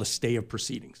what's called a stay of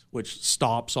proceedings, which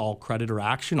stops all creditor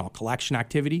action, all collection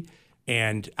activity.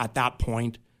 And at that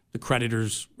point, the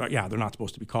creditors, they're not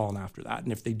supposed to be calling after that.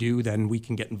 And if they do, then we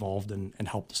can get involved and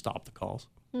help to stop the calls.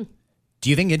 Do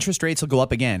you think interest rates will go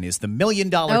up again? Is the $1 million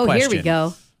question. Here we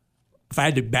go. If I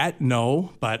had to bet,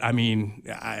 no. But I mean,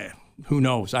 who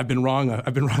knows? I've been wrong.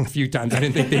 I've been wrong a few times. I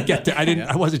didn't think they'd get to.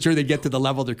 I wasn't sure they'd get to the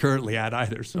level they're currently at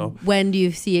either. So when do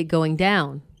you see it going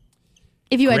down?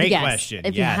 If you had to Great guess. question.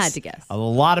 If Yes. you had to guess. A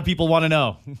lot of people want to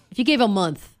know. If you gave a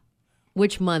month,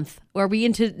 which month? Are we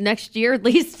into next year at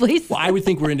least, please? Well, I would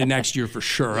think we're into next year for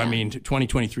sure. I mean,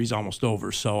 2023 is almost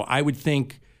over. So I would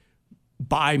think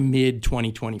by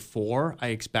mid-2024, I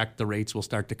expect the rates will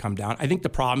start to come down. I think the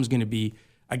problem is going to be,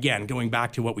 again, going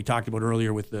back to what we talked about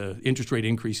earlier with the interest rate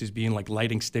increases being like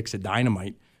lighting sticks of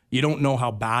dynamite. You don't know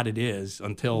how bad it is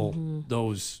until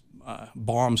those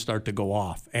bombs start to go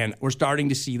off. And we're starting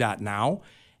to see that now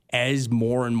as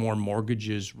more and more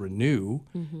mortgages renew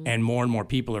and more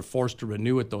people are forced to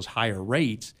renew at those higher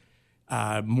rates.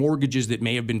 Mortgages that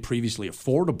may have been previously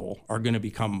affordable are going to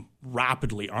become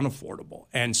rapidly unaffordable.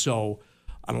 And so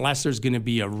unless there's going to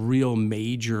be a real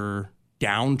major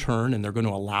downturn and they're going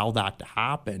to allow that to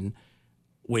happen,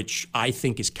 which I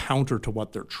think is counter to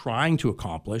what they're trying to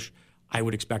accomplish, I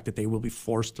would expect that they will be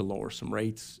forced to lower some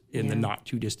rates in the not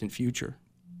too distant future.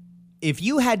 If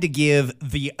you had to give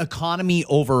the economy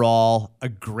overall a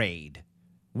grade,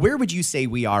 where would you say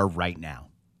we are right now?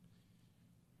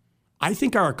 I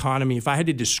think our economy, if I had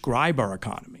to describe our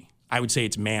economy, I would say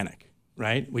it's manic,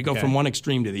 right? We go from one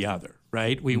extreme to the other,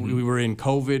 right? We were in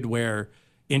COVID where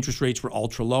interest rates were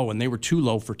ultra low and they were too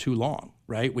low for too long,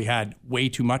 right? We had way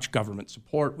too much government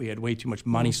support. We had way too much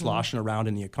money sloshing around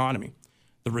in the economy.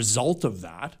 The result of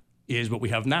that is what we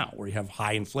have now, where you have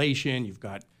high inflation, you've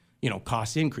got,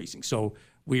 costs increasing. So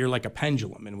we are like a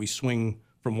pendulum and we swing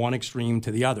from one extreme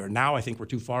to the other. Now I think we're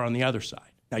too far on the other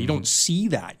side. Now you don't see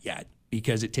that yet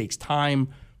because it takes time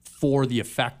for the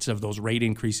effects of those rate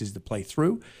increases to play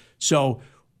through. So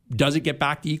does it get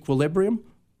back to equilibrium?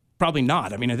 Probably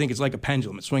not. I mean, I think it's like a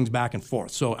pendulum. It swings back and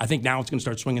forth. So I think now it's going to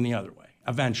start swinging the other way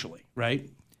eventually, right?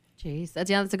 Jeez, that's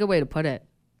a good way to put it.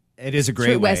 It is a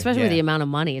great way. Especially with the amount of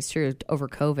money. It's true over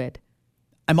COVID.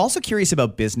 I'm also curious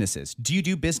about businesses. Do you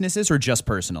do businesses or just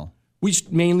personal? We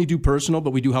mainly do personal, but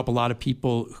we do help a lot of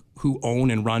people who own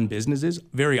and run businesses.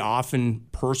 Very often,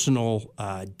 personal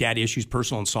debt issues,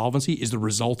 personal insolvency is the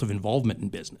result of involvement in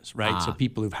business, right? So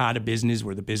people who've had a business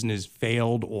where the business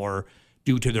failed or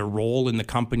due to their role in the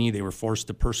company, they were forced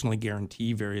to personally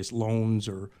guarantee various loans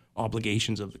or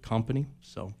obligations of the company.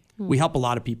 So we help a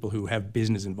lot of people who have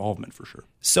business involvement for sure.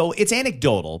 So it's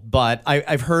anecdotal, but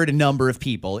I've heard a number of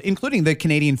people, including the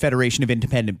Canadian Federation of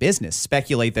Independent Business,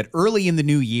 speculate that early in the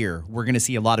new year, we're going to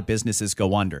see a lot of businesses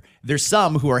go under. There's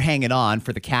some who are hanging on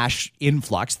for the cash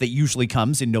influx that usually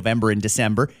comes in November and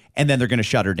December, and then they're going to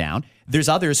shutter down. There's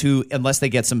others who, unless they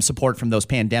get some support from those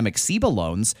pandemic CEBA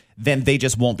loans, then they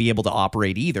just won't be able to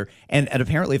operate either. And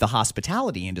apparently the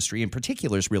hospitality industry in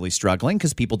particular is really struggling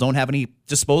because people don't have any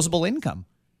disposable income.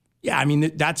 Yeah, I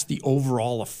mean, that's the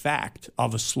overall effect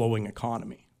of a slowing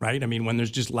economy, right? I mean, when there's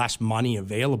just less money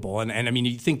available, and I mean,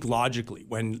 you think logically,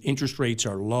 when interest rates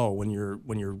are low, when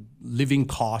your living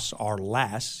costs are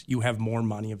less, you have more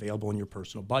money available in your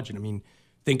personal budget. I mean,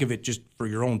 think of it just for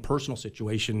your own personal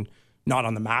situation, not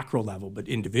on the macro level, but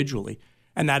individually.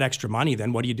 And that extra money,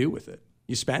 then what do you do with it?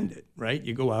 You spend it, right?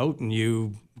 You go out and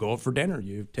you go out for dinner,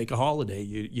 you take a holiday,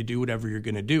 you do whatever you're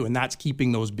going to do, and that's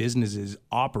keeping those businesses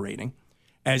operating.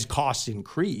 As costs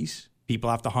increase,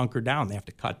 people have to hunker down. They have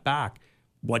to cut back.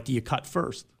 What do you cut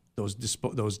first? Those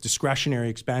discretionary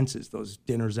expenses, those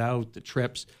dinners out, the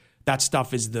trips. That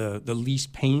stuff is the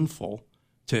least painful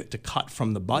to cut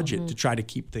from the budget to try to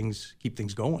keep things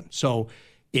going. So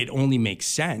it only makes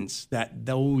sense that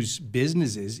those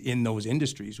businesses in those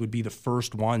industries would be the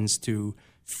first ones to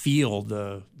feel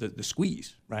the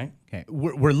squeeze, right? Okay,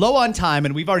 we're low on time,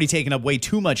 and we've already taken up way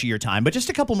too much of your time, but just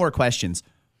a couple more questions.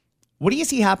 What do you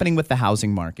see happening with the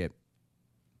housing market?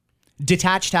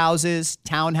 Detached houses,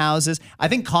 townhouses, I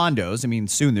think condos. I mean,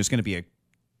 soon there's going to be a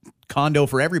condo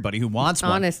for everybody who wants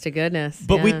one. Honest to goodness.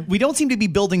 But we don't seem to be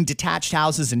building detached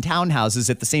houses and townhouses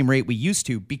at the same rate we used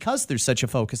to because there's such a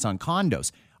focus on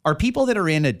condos. Are people that are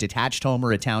in a detached home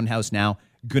or a townhouse now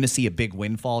going to see a big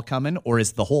windfall coming, or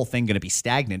is the whole thing going to be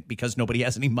stagnant because nobody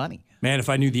has any money? Man, if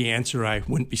I knew the answer, I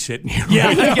wouldn't be sitting here. Yeah,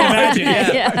 I can imagine.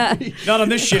 Yeah. Not on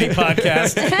this shitty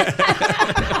podcast.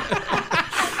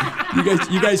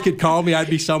 You guys could call me. I'd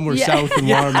be somewhere south and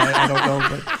warm. I don't know.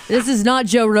 But. This is not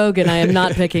Joe Rogan. I am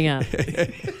not picking up.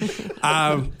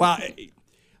 Well,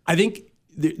 I think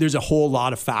there's a whole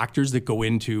lot of factors that go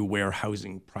into where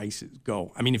housing prices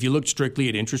go. I mean, if you look strictly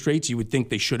at interest rates, you would think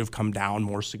they should have come down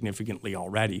more significantly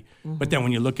already. Mm-hmm. But then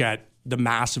when you look at the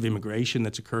massive immigration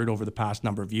that's occurred over the past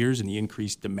number of years and the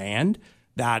increased demand,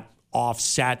 that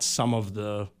offsets some of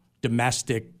the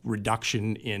domestic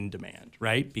reduction in demand,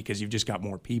 right? Because you've just got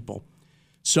more people.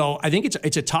 So I think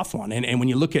it's a tough one. And when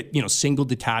you look at, single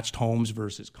detached homes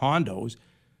versus condos,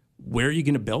 where are you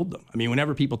going to build them? I mean,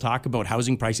 whenever people talk about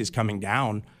housing prices coming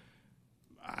down,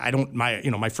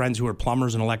 my friends who are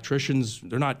plumbers and electricians,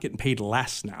 they're not getting paid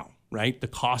less now, right? The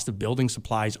cost of building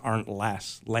supplies aren't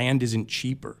less. Land isn't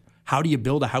cheaper. How do you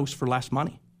build a house for less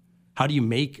money? How do you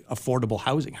make affordable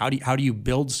housing? How do you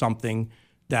build something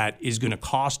that is going to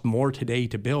cost more today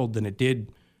to build than it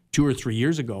did 2 or 3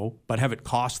 years ago, but have it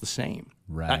cost the same?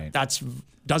 Right.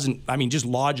 Just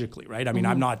logically, right? I mean,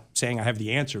 I'm not saying I have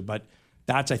the answer, but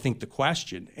that's, I think, the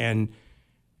question. And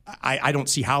I don't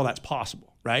see how that's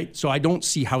possible, right? So I don't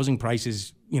see housing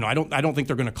prices, I don't think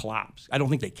they're going to collapse. I don't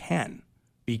think they can,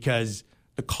 because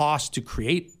the cost to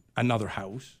create another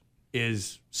house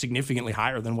is significantly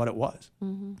higher than what it was.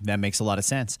 Mm-hmm. That makes a lot of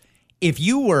sense. If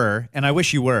you were, and I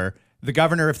wish you were, the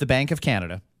governor of the Bank of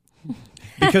Canada,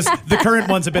 because the current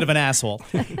one's a bit of an asshole.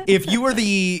 If you were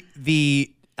the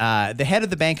head of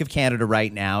the Bank of Canada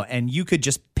right now, and you could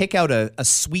just pick out a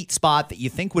sweet spot that you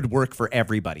think would work for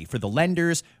everybody, for the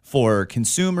lenders, for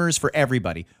consumers, for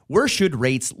everybody, where should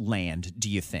rates land, do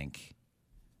you think?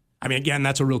 I mean, again,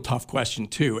 that's a real tough question,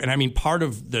 too. And I mean, part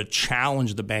of the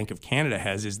challenge the Bank of Canada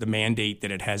has is the mandate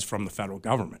that it has from the federal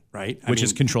government, right? Which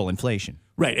is control inflation.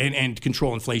 Right, and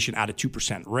control inflation at a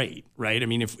 2% rate, right? I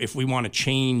mean, if we want to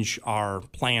change our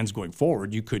plans going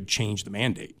forward, you could change the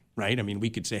mandate, right? I mean,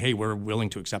 we could say, hey, we're willing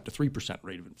to accept a 3%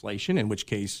 rate of inflation, in which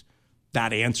case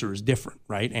that answer is different,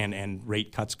 right? And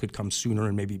rate cuts could come sooner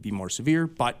and maybe be more severe,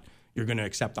 but you're going to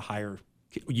accept a higher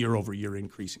year-over-year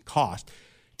increase in cost.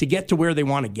 To get to where they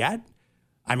want to get,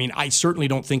 I mean, I certainly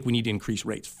don't think we need to increase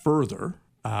rates further.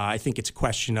 I think it's a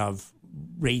question of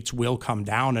rates will come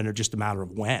down, and it's just a matter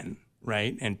of when,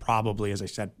 right? And probably, as I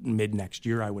said, mid next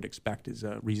year, I would expect is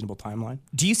a reasonable timeline.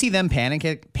 Do you see them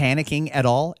panicking at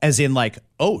all? As in like,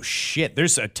 oh shit,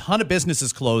 there's a ton of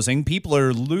businesses closing. People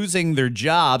are losing their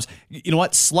jobs. You know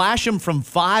what? Slash them from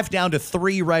 5 down to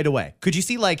 3 right away. Could you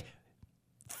see like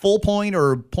full point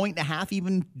or 1.5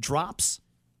 even drops?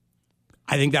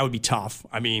 I think that would be tough.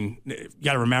 I mean, you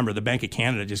got to remember the Bank of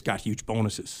Canada just got huge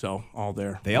bonuses, so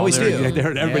they always do.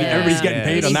 Everybody's getting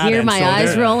paid on that. You hear my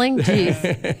eyes rolling? Jeez.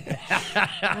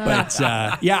 But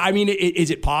I mean, is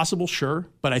it possible? Sure,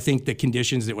 but I think the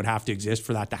conditions that would have to exist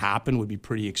for that to happen would be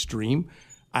pretty extreme.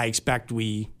 I expect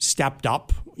we stepped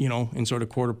up, in sort of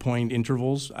quarter point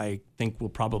intervals. I think we'll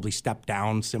probably step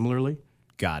down similarly.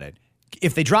 Got it.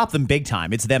 If they drop them big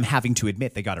time, it's them having to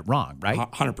admit they got it wrong, right?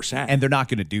 100%. And they're not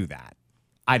going to do that.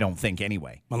 I don't think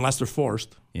anyway. Unless they're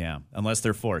forced. Yeah, unless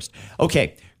they're forced.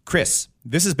 Okay, Chris,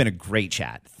 this has been a great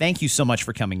chat. Thank you so much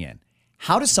for coming in.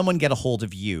 How does someone get a hold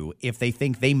of you if they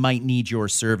think they might need your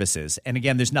services? And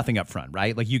again, there's nothing up front,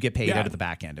 right? Like you get paid out of the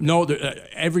back end of it. No,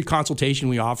 every consultation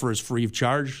we offer is free of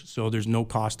charge. So there's no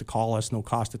cost to call us, no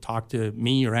cost to talk to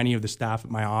me or any of the staff at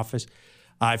my office.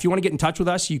 If you want to get in touch with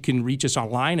us, you can reach us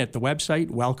online at the website,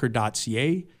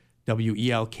 welker.ca.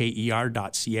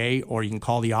 welker.ca, or you can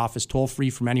call the office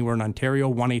toll-free from anywhere in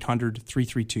Ontario,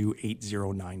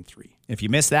 1-800-332-8093. If you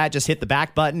miss that, just hit the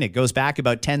back button. It goes back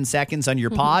about 10 seconds on your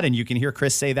pod, and you can hear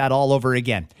Chris say that all over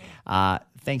again.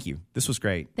 Thank you. This was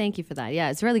great. Thank you for that.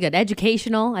 Yeah, it's really good.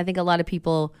 Educational. I think a lot of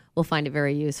people will find it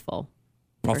very useful.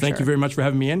 Well, for thank sure. you very much for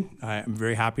having me in. I'm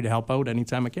very happy to help out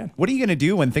anytime I can. What are you going to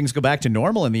do when things go back to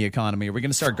normal in the economy? Are we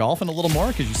going to start golfing a little more?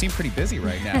 Because you seem pretty busy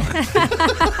right now.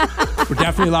 We're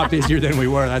definitely a lot busier than we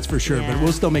were, that's for sure. Yeah. But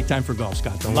we'll still make time for golf,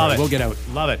 Scott. Don't Love worry. it. We'll get out.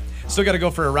 Love it. Still got to go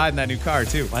for a ride in that new car,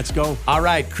 too. Let's go. All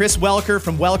right, Chris Welker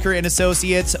from Welker and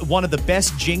Associates, one of the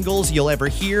best jingles you'll ever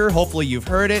hear. Hopefully you've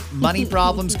heard it. Money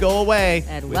problems go away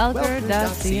At with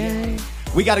welker.ca.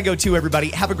 We got to go too, everybody.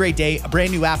 Have a great day. A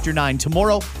brand new After 9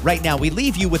 tomorrow. Right now, we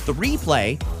leave you with the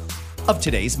replay of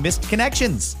today's Missed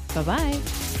Connections. Bye-bye.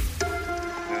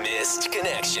 Missed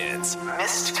Connections.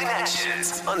 Missed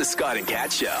Connections on the Scott and Kat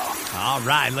Show. All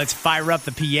right, let's fire up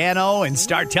the piano and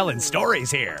start telling stories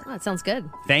here. Oh, that sounds good.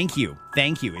 Thank you.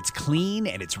 Thank you. It's clean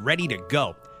and it's ready to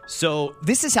go. So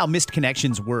this is how Missed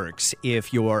Connections works.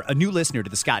 If you're a new listener to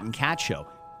the Scott and Kat Show,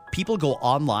 people go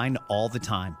online all the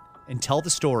time and tell the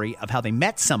story of how they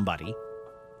met somebody,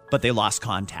 but they lost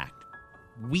contact.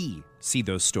 We see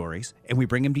those stories and we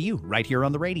bring them to you right here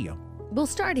on the radio. We'll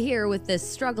start here with this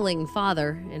struggling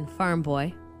father in Farm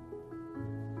Boy.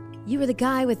 You were the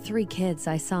guy with 3 kids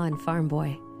I saw in Farm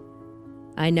Boy.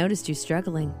 I noticed you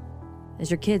struggling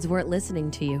as your kids weren't listening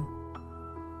to you.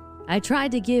 I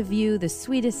tried to give you the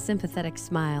sweetest sympathetic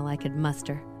smile I could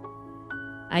muster.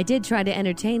 I did try to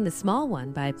entertain the small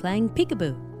one by playing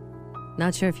peekaboo.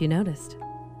 Not sure if you noticed.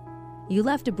 You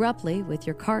left abruptly with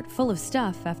your cart full of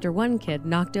stuff after one kid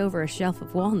knocked over a shelf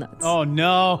of walnuts. Oh,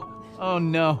 no. Oh,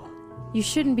 no. You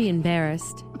shouldn't be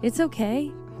embarrassed. It's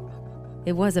okay.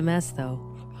 It was a mess, though.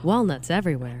 Walnuts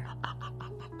everywhere.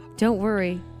 Don't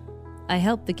worry. I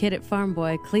helped the kid at Farm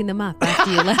Boy clean them up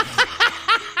after you left.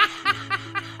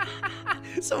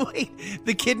 So wait,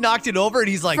 the kid knocked it over and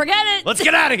he's like, Forget it. Let's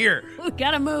get out of here. We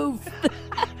gotta move.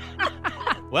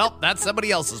 Well, that's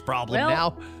somebody else's problem Well,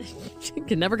 now.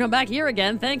 Can never come back here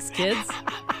again. Thanks, kids.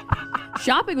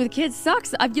 Shopping with kids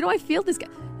sucks. I feel this guy.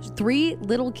 3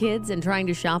 little kids and trying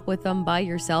to shop with them by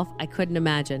yourself. I couldn't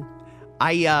imagine.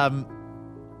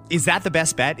 Is that the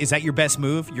best bet? Is that your best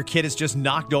move? Your kid has just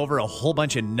knocked over a whole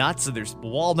bunch of nuts and there's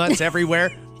walnuts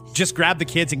everywhere. Just grab the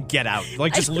kids and get out.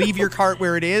 Like, just leave your cart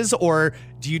where it is, or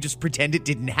do you just pretend it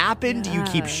didn't happen? Do you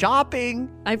keep shopping?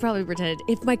 I probably pretended.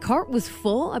 If my cart was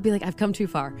full, I'd be like, I've come too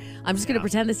far. I'm just going to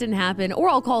pretend this didn't happen. Or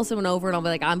I'll call someone over and I'll be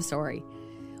like, I'm sorry.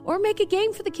 Or make a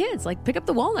game for the kids. Like, pick up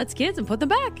the walnuts, kids, and put them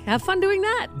back. Have fun doing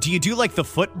that. Do you do like the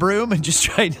foot broom and just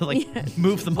try to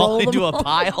move them all Roll them into a all.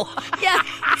 pile? Yeah,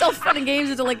 it's all fun and games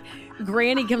until like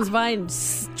Granny comes by and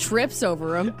trips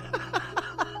over them.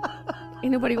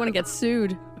 Ain't nobody want to get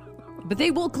sued. But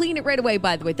they will clean it right away,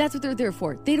 by the way. That's what they're there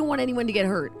for. They don't want anyone to get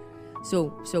hurt.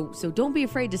 So don't be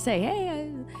afraid to say,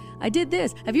 hey, I did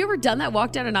this. Have you ever done that?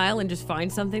 Walk down an aisle and just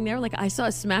find something there? Like, I saw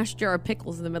a smashed jar of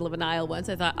pickles in the middle of an aisle once.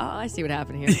 I thought, oh, I see what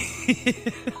happened here.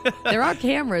 There are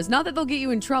cameras. Not that they'll get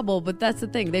you in trouble, but that's the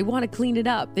thing. They want to clean it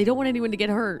up. They don't want anyone to get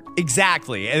hurt.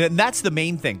 Exactly. And that's the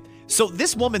main thing. So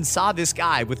this woman saw this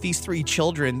guy with these 3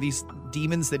 children, these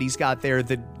demons that he's got there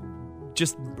that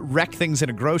just wreck things in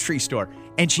a grocery store.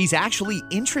 And she's actually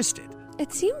interested.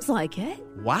 It seems like it.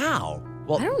 Wow.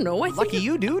 Well, I don't know. Lucky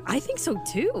you, dude. I think so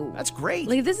too. That's great.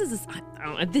 Like, this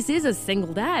is a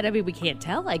single dad. I mean, we can't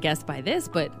tell, I guess, by this,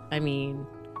 but I mean,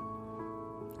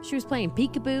 she was playing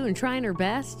peekaboo and trying her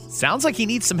best. Sounds like he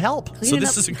needs some help. So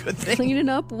this is a good thing. Cleaning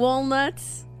up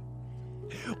walnuts.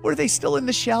 Were they still in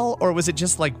the shell, or was it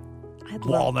just like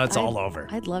walnuts all over?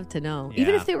 I'd love to know. Yeah.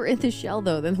 Even if they were in the shell,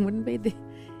 though, then wouldn't they?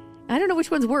 I don't know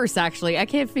which one's worse, actually. I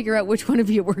can't figure out which one would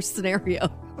be a worse scenario.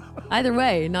 Either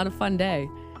way, not a fun day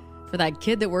for that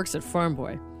kid that works at Farm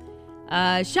Boy.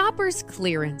 Shoppers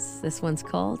Clearance, this one's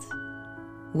called.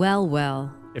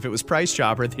 Well. If it was Price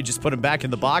Chopper, they just put him back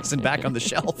in the box and back on the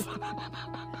shelf.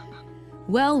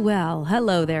 Well.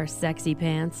 Hello there, sexy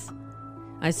pants.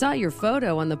 I saw your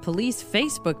photo on the police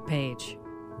Facebook page.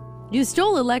 You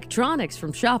stole electronics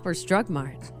from Shoppers Drug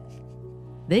Mart.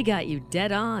 They got you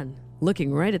dead on,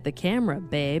 looking right at the camera,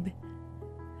 babe.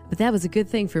 But that was a good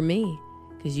thing for me,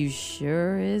 because you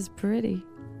sure is pretty.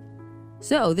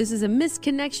 So, this is a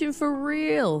misconnection for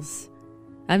reals.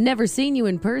 I've never seen you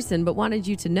in person, but wanted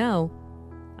you to know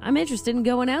I'm interested in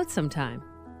going out sometime.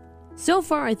 So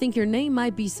far, I think your name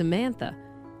might be Samantha.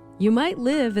 You might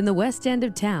live in the west end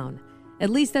of town. At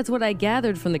least that's what I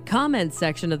gathered from the comments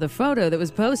section of the photo that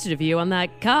was posted of you on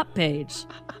that cop page.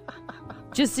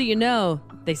 Just so you know,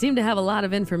 they seem to have a lot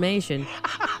of information.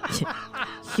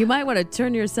 You might want to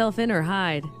turn yourself in or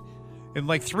hide. In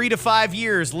like 3 to 5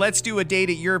 years, let's do a date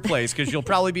at your place, because you'll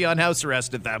probably be on house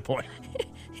arrest at that point.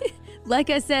 Like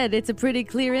I said, it's a pretty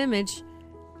clear image.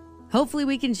 Hopefully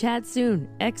we can chat soon.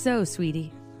 XO,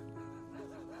 sweetie.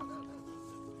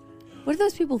 What are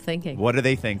those people thinking? What are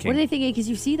they thinking? What are they thinking? Because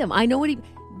you see them. I know what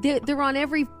they're on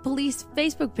every police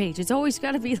Facebook page. It's always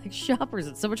got to be like shoppers.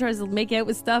 And someone tries to make out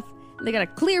with stuff, and they got a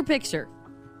clear picture.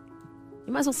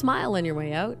 You might as well smile on your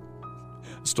way out.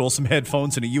 Stole some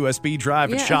headphones and a USB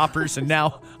drive at Yeah. Shoppers, and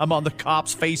now I'm on the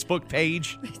cops' Facebook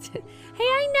page. Hey,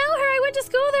 I know her. I went to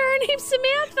school there. Her name's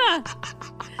Samantha.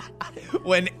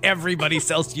 When everybody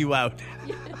sells you out.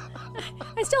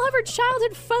 I still have her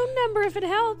childhood phone number if it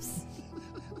helps.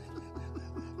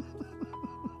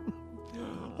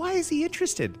 Why is he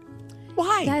interested?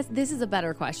 Why? This is a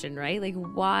better question, right? Like,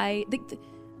 why?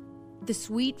 The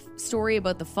sweet story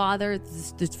about the father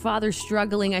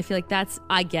struggling, I feel like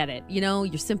I get it. You know,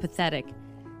 you're sympathetic.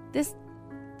 This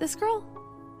girl,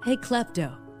 hey,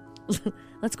 klepto,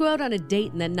 let's go out on a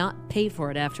date and then not pay for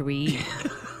it after we eat.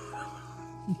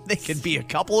 They could be a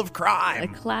couple of crime. A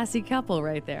classy couple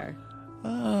right there.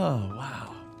 Oh,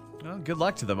 wow. Well, good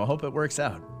luck to them. I hope it works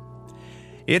out.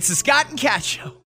 It's the Scott and Kat Show.